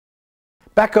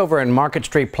Back over in Market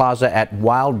Street Plaza at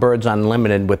Wild Birds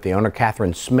Unlimited with the owner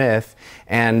Katherine Smith,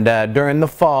 and during the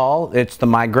fall it's the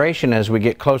migration as we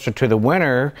get closer to the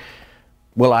winter.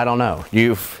 Well, I don't know.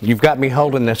 You've got me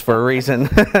holding this for a reason.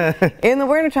 In the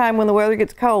wintertime, when the weather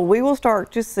gets cold, we will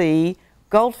start to see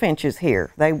goldfinches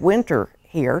here. They winter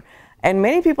here, and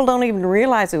many people don't even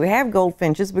realize that we have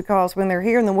goldfinches because when they're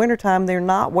here in the wintertime, they're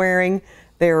not wearing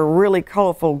their really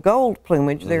colorful gold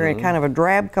plumage. They're in kind of a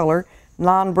drab color,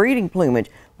 non-breeding plumage.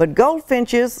 But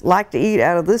goldfinches like to eat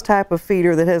out of this type of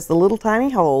feeder that has the little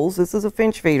tiny holes. This is a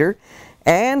finch feeder,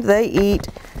 and they eat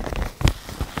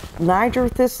Niger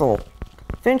thistle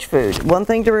finch food. One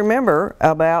thing to remember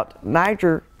about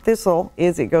Niger thistle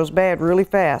is it goes bad really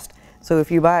fast. So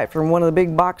if you buy it from one of the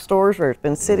big box stores where it's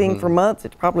been sitting for months,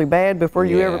 it's probably bad before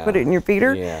you ever put it in your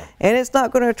feeder, and it's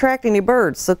not going to attract any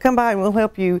birds. So come by and we'll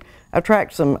help you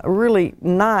attract some really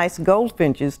nice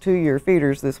goldfinches to your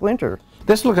feeders this winter.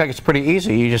 This looks like it's pretty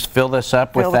easy. You just fill this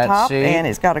up with that top, seed. And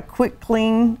it's got a quick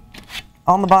clean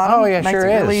on the bottom. Oh yeah, sure is.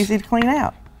 Makes it really easy to clean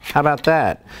out. How about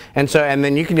that? And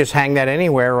then you can just hang that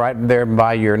anywhere right there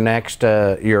by your next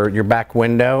your back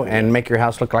window and make your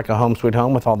house look like a home sweet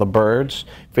home with all the birds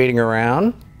feeding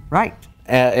around. Right.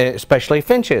 Especially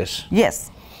finches.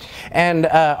 Yes. And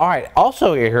all right,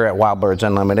 also here at Wild Birds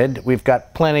Unlimited, we've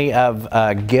got plenty of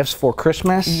gifts for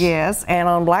Christmas. Yes, and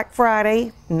on Black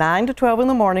Friday, 9 to 12 in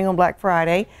the morning on Black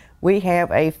Friday, we have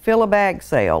a fill-a-bag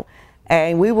sale.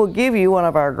 And we will give you one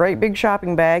of our great big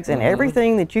shopping bags, and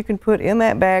everything that you can put in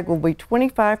that bag will be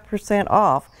 25%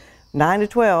 off, 9 to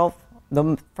 12,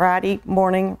 the Friday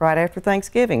morning right after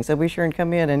Thanksgiving. So be sure and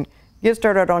come in and get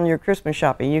started on your Christmas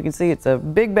shopping. You can see it's a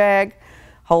big bag,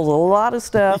 holds a lot of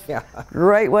stuff.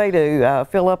 Great way to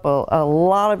fill up a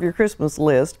lot of your Christmas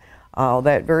list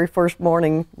that very first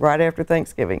morning right after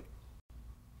Thanksgiving.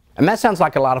 And that sounds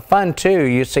like a lot of fun too.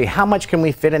 You see, how much can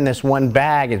we fit in this one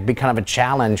bag? It'd be kind of a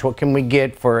challenge. What can we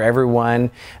get for everyone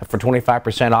for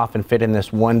 25% off and fit in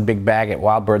this one big bag at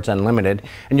Wild Birds Unlimited?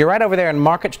 And you're right over there in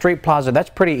Market Street Plaza. That's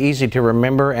pretty easy to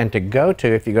remember and to go to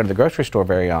if you go to the grocery store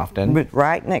very often. But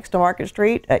right next to Market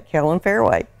Street at Kell and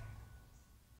Fairway.